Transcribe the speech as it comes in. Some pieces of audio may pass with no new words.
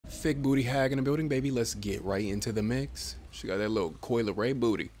thick booty hag in the building, baby. Let's get right into the mix. She got that little Coil Ray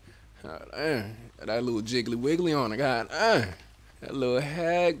booty. That little jiggly wiggly on her. God, that little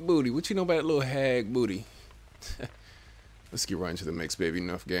hag booty. What you know about that little hag booty? Let's get right into the mix, baby.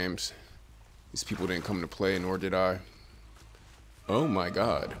 Enough games. These people didn't come to play, nor did I. Oh my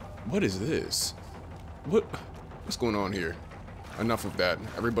God. What is this? What's going on here? Enough of that.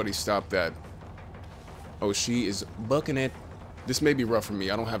 Everybody stop that. Oh, she is bucking it. This may be rough for me.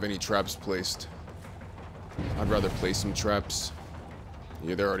 I don't have any traps placed. I'd rather place some traps.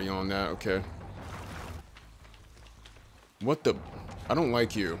 Yeah, they're already on that. Okay. What the? I don't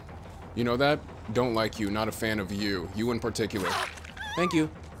like you. You know that? Don't like you. Not a fan of you. You in particular. Thank you.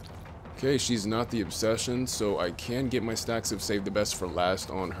 Okay, she's not the obsession, so I can get my stacks of save the best for last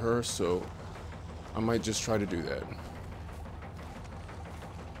on her, so I might just try to do that.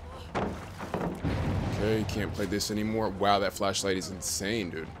 Okay, can't play this anymore. Wow, that flashlight is insane,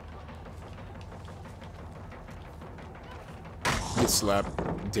 dude. Get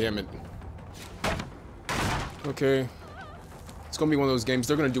slapped. Damn it. Okay. It's gonna be one of those games.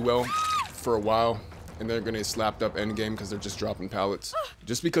 They're gonna do well for a while, and they're gonna get slapped up endgame because they're just dropping pallets.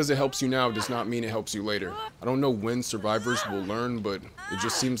 Just because it helps you now does not mean it helps you later. I don't know when survivors will learn, but it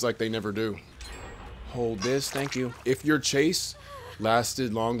just seems like they never do. Hold this, thank you. If your chase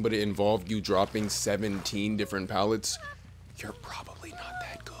lasted long, but it involved you dropping 17 different pallets, you're probably not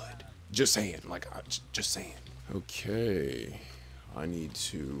that good. Just saying, like, just saying. Okay, I need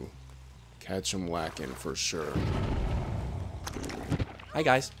to catch him lacking for sure. Hi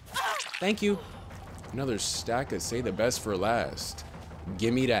guys, thank you. Another stack of say the best for last.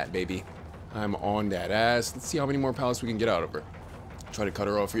 Give me that, baby. I'm on that ass. Let's see how many more pallets we can get out of her. Try to cut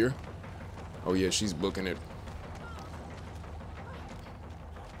her off here. Oh yeah, she's booking it.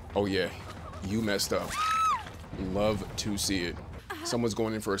 Oh yeah, you messed up. Love to see it. Someone's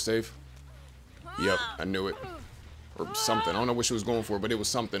going in for a save. Yep, I knew it. Or something. I don't know what she was going for, but it was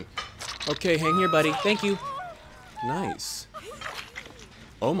something. Okay, hang here, buddy. Thank you. Nice.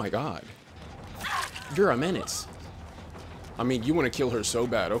 Oh my God. You're a menace. I mean, you want to kill her so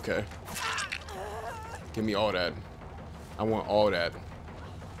bad. Okay. Give me all that. I want all that.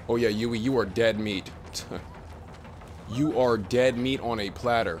 Oh yeah, Yui, you are dead meat. You are dead meat on a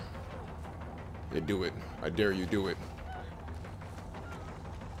platter. Yeah, do it. I dare you, do it.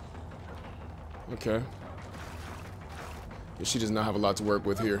 Okay. Yeah, she does not have a lot to work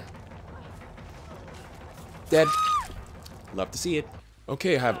with here. Dead. Love to see it.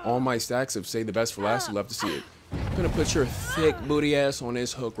 Okay, I have all my stacks of say the best for last. Love to see it. I'm gonna put your thick booty ass on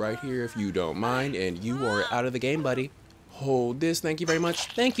this hook right here if you don't mind, and you are out of the game, buddy. Hold this. Thank you very much.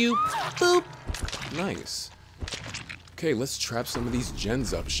 Thank you. Boop. Nice. Okay, let's trap some of these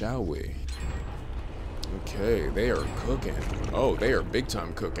gens up, shall we? Okay, they are cooking. Oh, they are big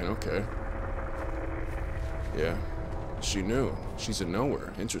time cooking. Okay. Yeah, she knew. She's a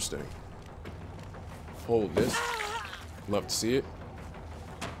knower. Interesting. Hold this. Love to see it.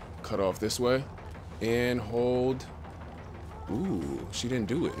 Cut off this way. And hold. Ooh, she didn't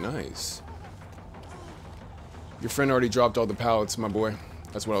do it. Nice. Your friend already dropped all the pallets, my boy.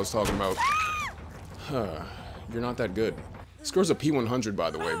 That's what I was talking about. Huh. You're not that good. Score's a P100,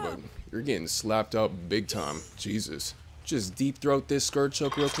 by the way, but you're getting slapped up big time. Jesus. Just deep throat this skirt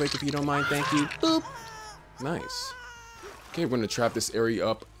choke real quick if you don't mind. Thank you. Boop. Nice. Okay, we're going to trap this area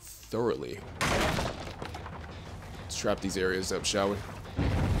up thoroughly. Let's trap these areas up, shall we?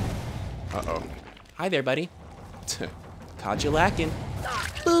 Uh-oh. Hi there, buddy. Caught you lacking.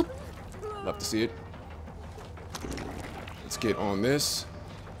 Boop. Love to see it. Let's get on this.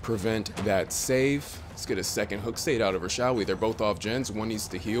 Prevent that save. Let's get a second hook stayed out of her, shall we? They're both off gens. One needs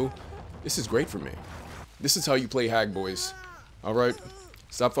to heal. This is great for me. This is how you play HAG, boys. Alright?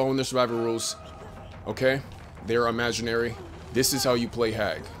 Stop following the survival rules. Okay? They're imaginary. This is how you play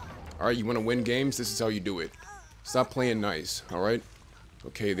HAG. Alright, you want to win games? This is how you do it. Stop playing nice. Alright?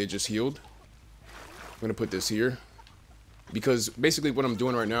 Okay, they just healed. I'm going to put this here. Because basically what I'm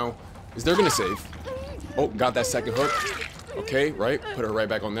doing right now is they're going to save. Oh, got that second hook. Okay, right? Put her right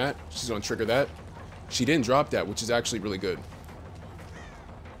back on that. She's going to trigger that. She didn't drop that, which is actually really good.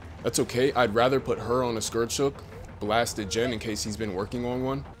 That's okay. I'd rather put her on a skirt hook, blast a gen in case he's been working on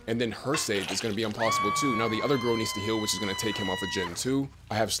one, and then her save is going to be impossible too. Now the other girl needs to heal, which is going to take him off a gen 2.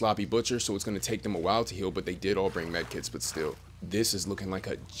 I have Sloppy Butcher, so it's going to take them a while to heal, but they did all bring med kits, but still. This is looking like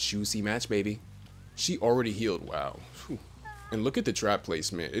a juicy match, baby. She already healed. Wow. Whew. And look at the trap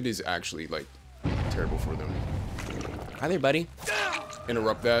placement. It is actually, like, terrible for them. Hi there, buddy.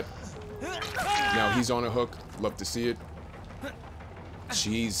 Interrupt that. Now he's on a hook. Love to see it.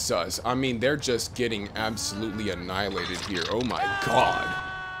 Jesus. I mean, they're just getting absolutely annihilated here. Oh my God.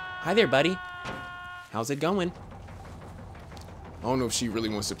 Hi there, buddy. How's it going? I don't know if she really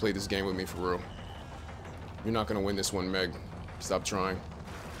wants to play this game with me for real. You're not gonna win this one, Meg. Stop trying.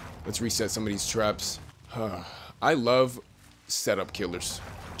 Let's reset some of these traps. I love setup killers.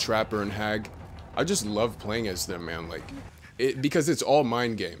 Trapper and Hag. I just love playing as them, man. Like, because it's all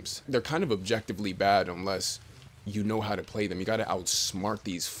mind games. They're kind of objectively bad unless you know how to play them. You gotta outsmart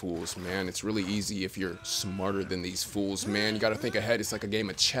these fools, man. It's really easy if you're smarter than these fools, man. You gotta think ahead. It's like a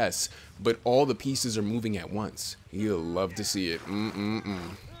game of chess, but all the pieces are moving at once. You'll love to see it.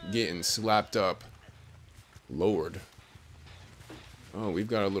 Getting slapped up. Lord. Oh, we've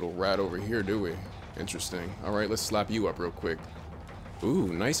got a little rat over here, do we? Interesting. Alright, let's slap you up real quick. Ooh,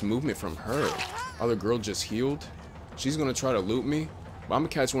 nice movement from her. Other girl just healed. She's gonna try to loot me, but I'm gonna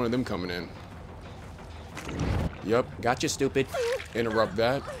catch one of them coming in. Yep. Gotcha, stupid. Interrupt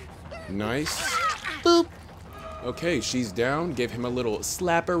that. Nice. Boop. Okay, she's down. Give him a little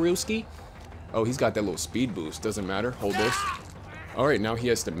Slapperooski. Oh, he's got that little speed boost. Doesn't matter. Hold this. Alright, now he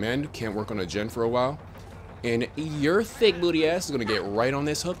has to mend. Can't work on a gen for a while. And your thick booty ass is gonna get right on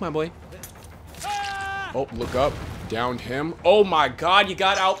this hook, my boy. Oh, look up. Downed him. Oh my god, you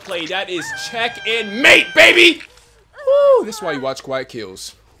got outplayed. That is check and mate, baby! Woo! This is why you watch Quiet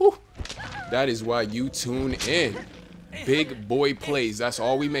Kills. Woo! That is why you tune in. Big boy plays. That's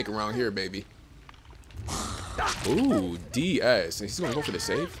all we make around here, baby. Ooh, DS. And he's gonna go for the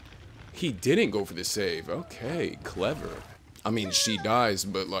save? He didn't go for the save. Okay, clever. I mean, she dies,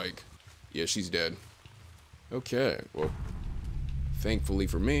 but like, yeah, she's dead. Okay, well, thankfully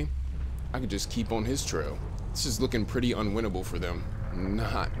for me, I could just keep on his trail. This is looking pretty unwinnable for them.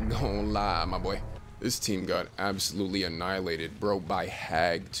 Not gonna lie, my boy. This team got absolutely annihilated, bro, by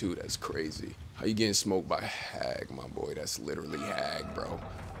HAG, too. That's crazy. How you getting smoked by HAG, my boy? That's literally HAG, bro.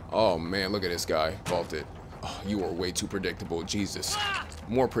 Oh, man, look at this guy. Vaulted. Oh, you are way too predictable. Jesus.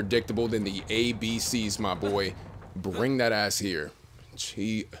 More predictable than the ABCs, my boy. Bring that ass here.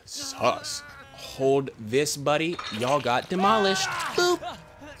 Jesus. Hold this, buddy. Y'all got demolished. Boop.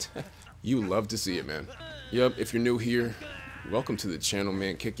 You love to see it, man. Yep, if you're new here, welcome to the channel,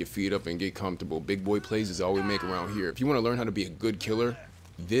 man. Kick your feet up and get comfortable. Big boy plays is all we make around here. If you want to learn how to be a good killer,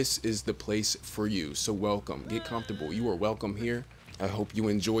 this is the place for you. So welcome. Get comfortable. You are welcome here. I hope you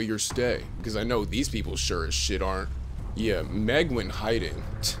enjoy your stay, because I know these people sure as shit aren't. Yeah, Meg went hiding.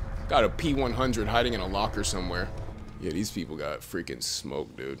 Got a P100 hiding in a locker somewhere. Yeah, these people got freaking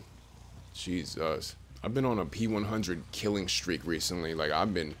smoked, dude. Jesus. I've been on a P100 killing streak recently. Like,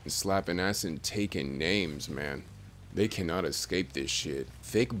 I've been slapping ass and taking names, man. They cannot escape this shit.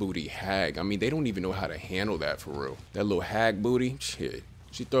 Fake booty Hag. I mean, they don't even know how to handle that for real. That little Hag booty, shit.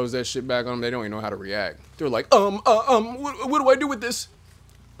 She throws that shit back on them, they don't even know how to react. They're like, what do I do with this?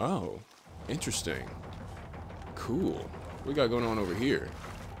 Oh, interesting. Cool. What we got going on over here?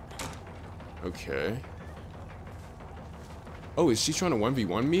 Okay. Oh, is she trying to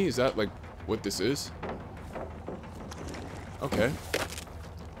 1v1 me? Is that like what this is? Okay.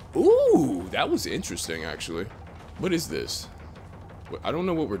 Ooh, that was interesting, actually. What is this? I don't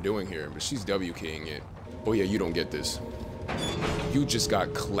know what we're doing here, but she's W-keying it. Oh yeah, you don't get this. You just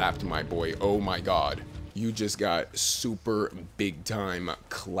got clapped, my boy. Oh my god. You just got super big time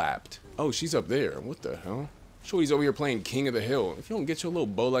clapped. Oh, she's up there. What the hell? Shorty's over here playing King of the Hill. If you don't get your little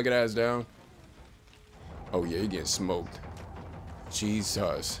bow-legged ass down. Oh yeah, you're getting smoked.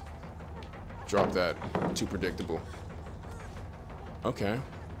 Jesus. Drop that. Too predictable. Okay.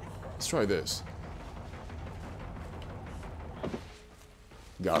 Let's try this.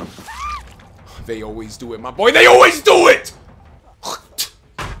 Got him. They always do it, my boy. They always do it!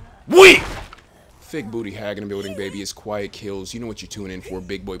 Weak! Thick booty Hag in the building, baby. It's Quiet Kills. You know what you tune in for.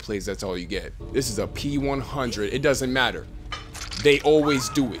 Big boy plays. That's all you get. This is a P100. It doesn't matter. They always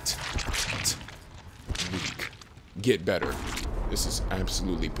do it. Weak. Get better. This is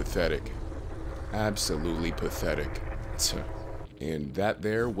absolutely pathetic. Absolutely pathetic. And that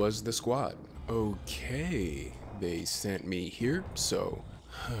there was the squad. Okay. They sent me here, so...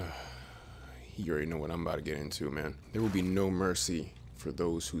 You already know what I'm about to get into, man. There will be no mercy for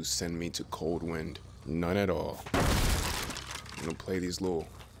those who send me to cold wind. None at all. You don't play these little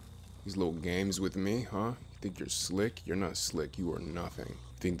games with me, huh? You think you're slick? You're not slick. You are nothing.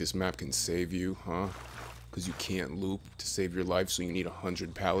 Think this map can save you, huh? Because you can't loop to save your life, so you need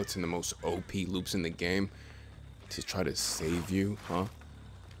 100 pallets and the most OP loops in the game to try to save you, huh?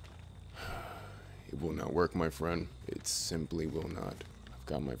 It will not work, my friend. It simply will not. I've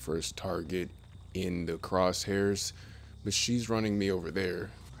got my first target in the crosshairs, but she's running me over there.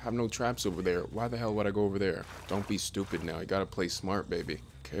 I have no traps over there. Why the hell would I go over there? Don't be stupid now. You gotta play smart, baby.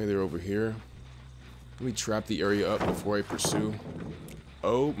 Okay, they're over here. Let me trap the area up before I pursue.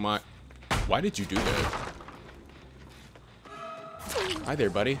 Oh my. Why did you do that? Hi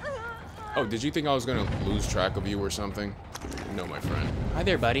there, buddy. Oh, did you think I was gonna lose track of you or something? No, my friend. Hi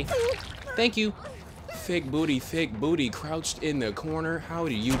there, buddy. Thank you. Thick booty, crouched in the corner. How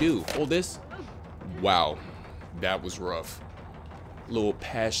do you do? Hold this. Wow, that was rough. Little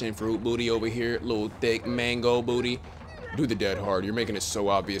passion fruit booty over here. Little thick mango booty. Do the dead hard. You're making it so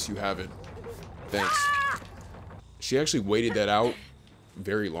obvious you have it. Thanks. She actually waited that out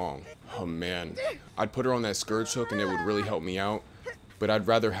very long. Oh man, I'd put her on that scourge hook and it would really help me out, but I'd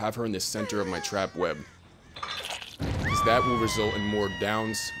rather have her in the center of my trap web, because that will result in more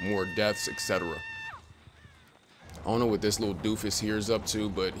downs, more deaths, etc. I don't know what this little doofus here is up to,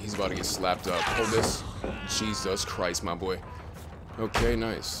 but he's about to get slapped up. Hold this. Jesus Christ, my boy. Okay,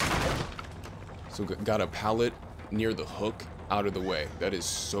 nice. So got a pallet near the hook out of the way. That is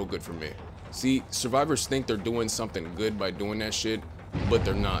so good for me. See, survivors think they're doing something good by doing that shit, but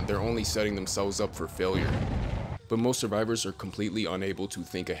they're not. They're only setting themselves up for failure. But most survivors are completely unable to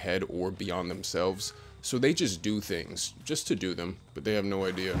think ahead or beyond themselves, so they just do things just to do them, but they have no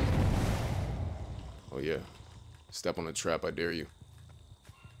idea. Oh yeah. Step on a trap, I dare you.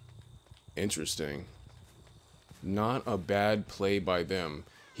 Interesting. Not a bad play by them.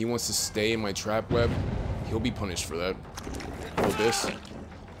 He wants to stay in my trap web. He'll be punished for that. Hold this.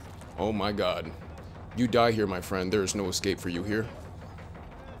 Oh my god. You die here, my friend. There is no escape for you here.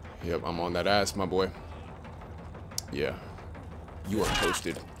 Yep, I'm on that ass, my boy. Yeah. You are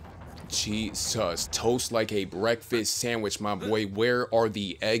toasted. Jesus. Toast like a breakfast sandwich, my boy. Where are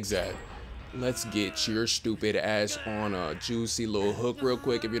the eggs at? Let's get your stupid ass on a juicy little hook real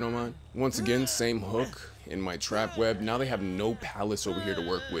quick, if you don't mind. Once again, same hook in my trap web. Now they have no pallets over here to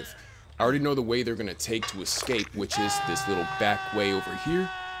work with. I already know the way they're gonna take to escape, which is this little back way over here.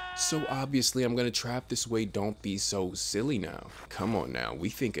 So obviously I'm gonna trap this way. Don't be so silly now. Come on now, we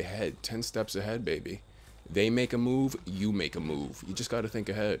think ahead. 10 steps ahead, baby. They make a move, you make a move. You just gotta think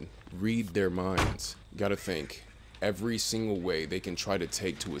ahead. Read their minds. Gotta think every single way they can try to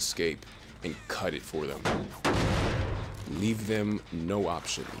take to escape and cut it for them. Leave them no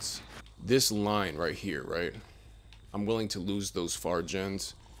options. This line right here, right? I'm willing to lose those far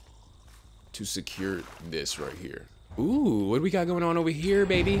gens to secure this right here. Ooh, what do we got going on over here,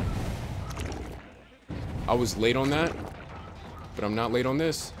 baby? I was late on that, but I'm not late on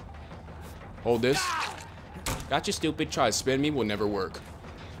this. Hold this. Gotcha, stupid. Try to spin me will never work.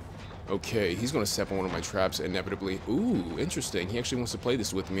 Okay, he's gonna step on one of my traps inevitably. Ooh, interesting. He actually wants to play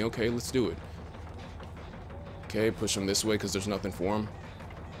this with me. Okay, let's do it. Okay, push him this way because there's nothing for him.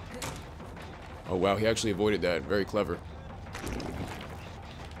 Oh wow, he actually avoided that. Very clever.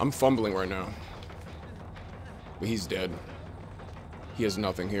 I'm fumbling right now. But he's dead. He has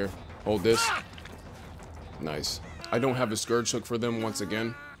nothing here. Hold this. Nice. I don't have a scourge hook for them once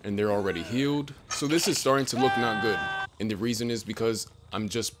again, and they're already healed. So this is starting to look not good. And the reason is because I'm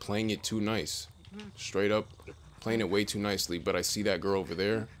just playing it too nice. Straight up, playing it way too nicely. But I see that girl over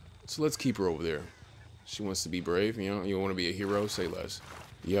there, so let's keep her over there. She wants to be brave, you know? You want to be a hero? Say less.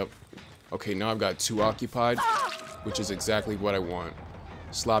 Yep. Okay, now I've got 2 occupied, which is exactly what I want.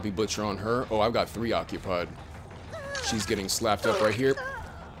 Sloppy butcher on her. Oh, I've got 3 occupied. She's getting slapped up right here.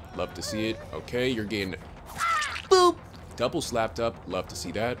 Love to see it. Okay, you're getting boop. Double slapped up. Love to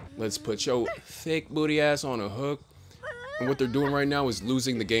see that. Let's put your thick booty ass on a hook. And what they're doing right now is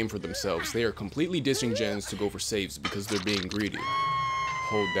losing the game for themselves. They are completely dishing gens to go for saves because they're being greedy.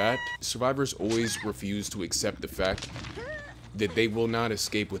 Hold that. Survivors always refuse to accept the fact that they will not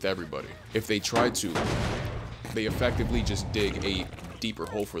escape with everybody. If they try to, they effectively just dig a deeper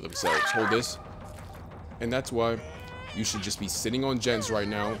hole for themselves. Hold this. And that's why you should just be sitting on gens right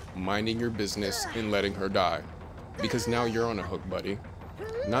now, minding your business and letting her die. Because now you're on a hook, buddy.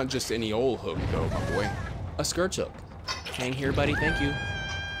 Not just any old hook, though, my boy. A scourge hook. Hang here, buddy. Thank you.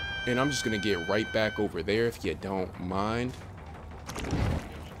 And I'm just gonna get right back over there if you don't mind.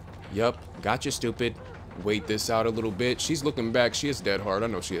 Yup, gotcha, stupid. Wait this out a little bit. She's looking back. She has dead hard. I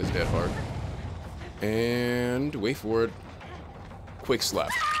know she has dead hard. And wait for it. Quick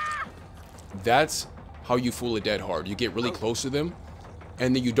slap. That's how you fool a dead hard. You get really close to them,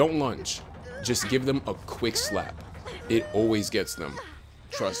 and then you don't lunge. Just give them a quick slap. It always gets them.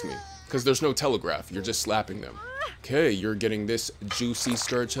 Trust me. Because there's no telegraph. You're just slapping them. Okay, you're getting this juicy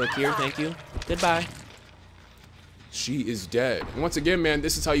scourge hook here. Thank you. Goodbye. She is dead. And once again, man,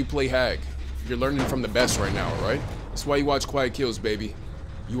 this is how you play HAG. You're learning from the best right now, alright? That's why you watch Quiet Kills, baby.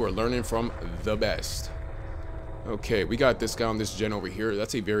 You are learning from the best. Okay, we got this guy on this gen over here.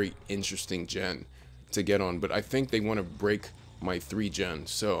 That's a very interesting gen to get on, but I think they want to break my 3 gen.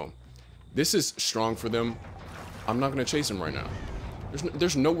 So, this is strong for them. I'm not going to chase him right now.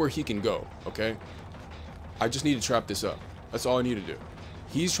 There's nowhere he can go, okay? I just need to trap this up. That's all I need to do.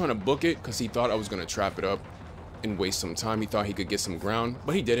 He's trying to book it because he thought I was going to trap it up and waste some time. He thought he could get some ground,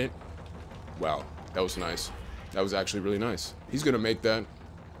 but he didn't. Wow, that was nice. That was actually really nice. He's going to make that.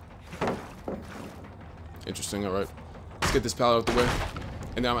 Interesting, all right. Let's get this pallet out the way.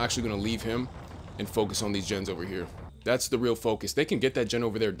 And now I'm actually going to leave him and focus on these gens over here. That's the real focus. They can get that gen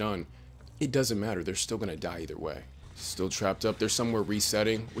over there done. It doesn't matter. They're still going to die either way. Still trapped up. They're somewhere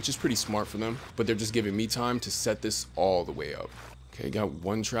resetting, which is pretty smart for them. But they're just giving me time to set this all the way up. Okay, got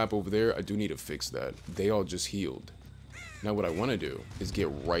one trap over there. I do need to fix that. They all just healed. Now what I want to do is get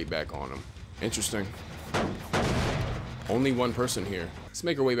right back on them. Interesting. Only one person here. Let's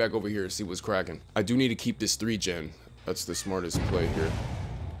make our way back over here and see what's cracking. I do need to keep this 3-gen. That's the smartest play here.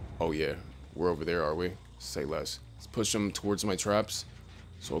 Oh yeah, we're over there, are we? Say less. Let's push them towards my traps.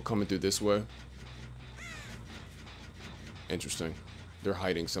 So I'll come in through this way. Interesting. They're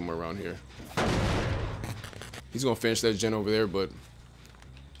hiding somewhere around here. He's gonna finish that gen over there, but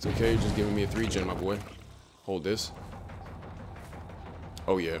it's okay. You're just giving me a 3-gen, my boy. Hold this.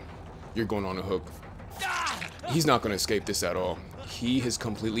 Oh yeah, you're going on a hook. He's not gonna escape this at all. He has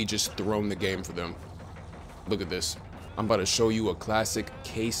completely just thrown the game for them. Look at this. I'm about to show you a classic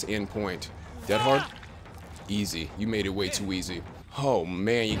case in point. Dead hard? Easy. You made it way too easy. Oh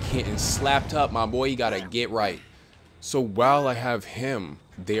man, you getting slapped up, my boy. You gotta get right. So while I have him,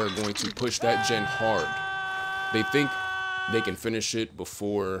 they are going to push that gen hard. They think they can finish it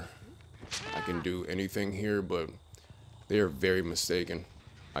before I can do anything here, but they are very mistaken.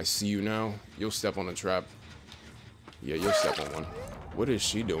 I see you now. You'll step on a trap. Yeah, you'll step on one. What is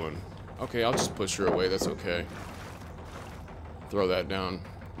she doing? Okay, I'll just push her away. That's okay. Throw that down.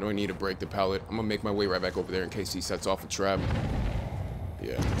 No need to break the pallet. I'm gonna make my way right back over there in case he sets off a trap.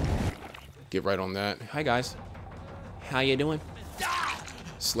 Yeah. Get right on that. Hi, guys. How you doing?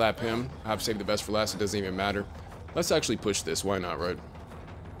 Slap him. I have saved the best for last. It doesn't even matter. Let's actually push this. Why not, right?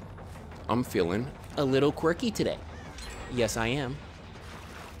 I'm feeling a little quirky today. Yes, I am.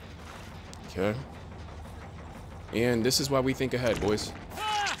 Okay. And this is why we think ahead, boys.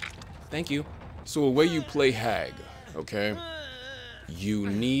 Thank you. So the way you play HAG, okay? You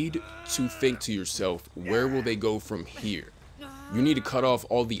need to think to yourself, where will they go from here? You need to cut off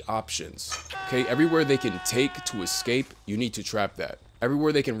all the options, okay? Everywhere they can take to escape, you need to trap that.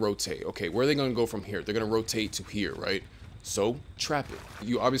 Everywhere they can rotate, okay, where are they gonna go from here? They're gonna rotate to here, right? So, trap it.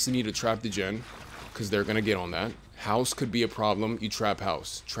 You obviously need to trap the gen, because they're gonna get on that. House could be a problem, you trap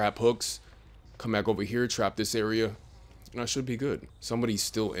house. Trap hooks, come back over here, trap this area, and I should be good. Somebody's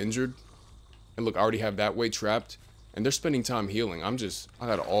still injured, and look, I already have that way trapped, and they're spending time healing. I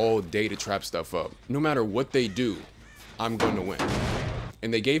got all day to trap stuff up. No matter what they do, I'm going to win.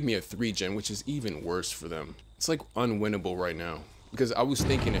 And they gave me a 3-gen, which is even worse for them. It's like unwinnable right now, because I was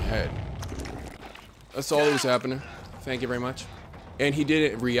thinking ahead. That's all that was happening. Thank you very much. And he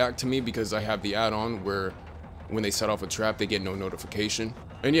didn't react to me because I have the add-on where when they set off a trap, they get no notification.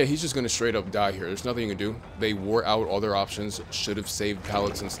 And yeah, he's just gonna straight up die here. There's nothing you can do. They wore out all their options. Should have saved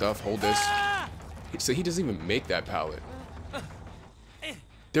pallets and stuff. Hold this. So he doesn't even make that pallet.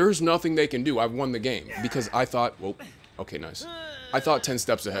 There's nothing they can do. I've won the game because I thought, well, okay, nice. I thought 10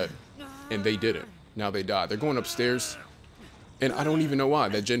 steps ahead, and they didn't. Now they die. They're going upstairs, and I don't even know why.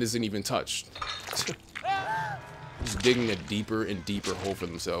 That gen isn't even touched. Just digging a deeper and deeper hole for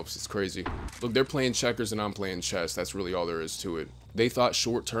themselves. It's crazy. Look, they're playing checkers and I'm playing chess. That's really all there is to it. They thought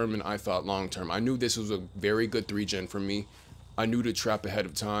short term and I thought long term. I knew this was a very good 3-gen for me. I knew to trap ahead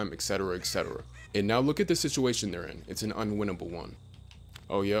of time, etc., etc. And now look at the situation they're in. It's an unwinnable one.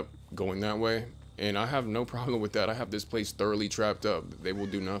 Oh, yep, going that way. And I have no problem with that. I have this place thoroughly trapped up. They will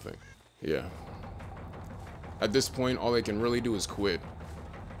do nothing. Yeah. At this point, all they can really do is quit.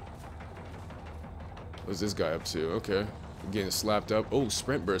 What's this guy up to? Okay. Getting slapped up. Oh,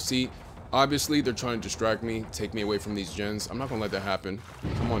 sprint burst. See, obviously they're trying to distract me, take me away from these gens. I'm not gonna let that happen.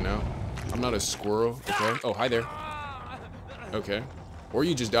 Come on now. I'm not a squirrel, okay? Oh, hi there. Okay. Or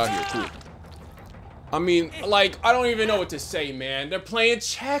you just died here, cool. I mean, like, I don't even know what to say, man. They're playing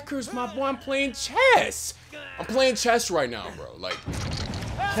checkers, my boy. I'm playing chess. I'm playing chess right now, bro. Like,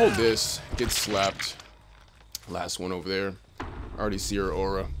 hold this. Get slapped. Last one over there. I already see her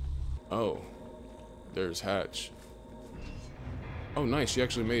aura. Oh. There's Hatch. Oh, nice. She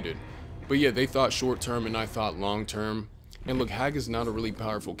actually made it. But yeah, they thought short term and I thought long term. And look, HAG is not a really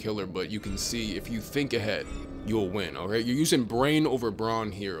powerful killer, but you can see if you think ahead, you'll win, alright? You're using brain over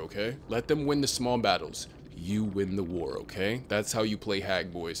brawn here, okay? Let them win the small battles. You win the war, okay? That's how you play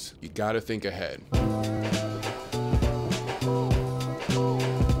HAG, boys. You gotta think ahead.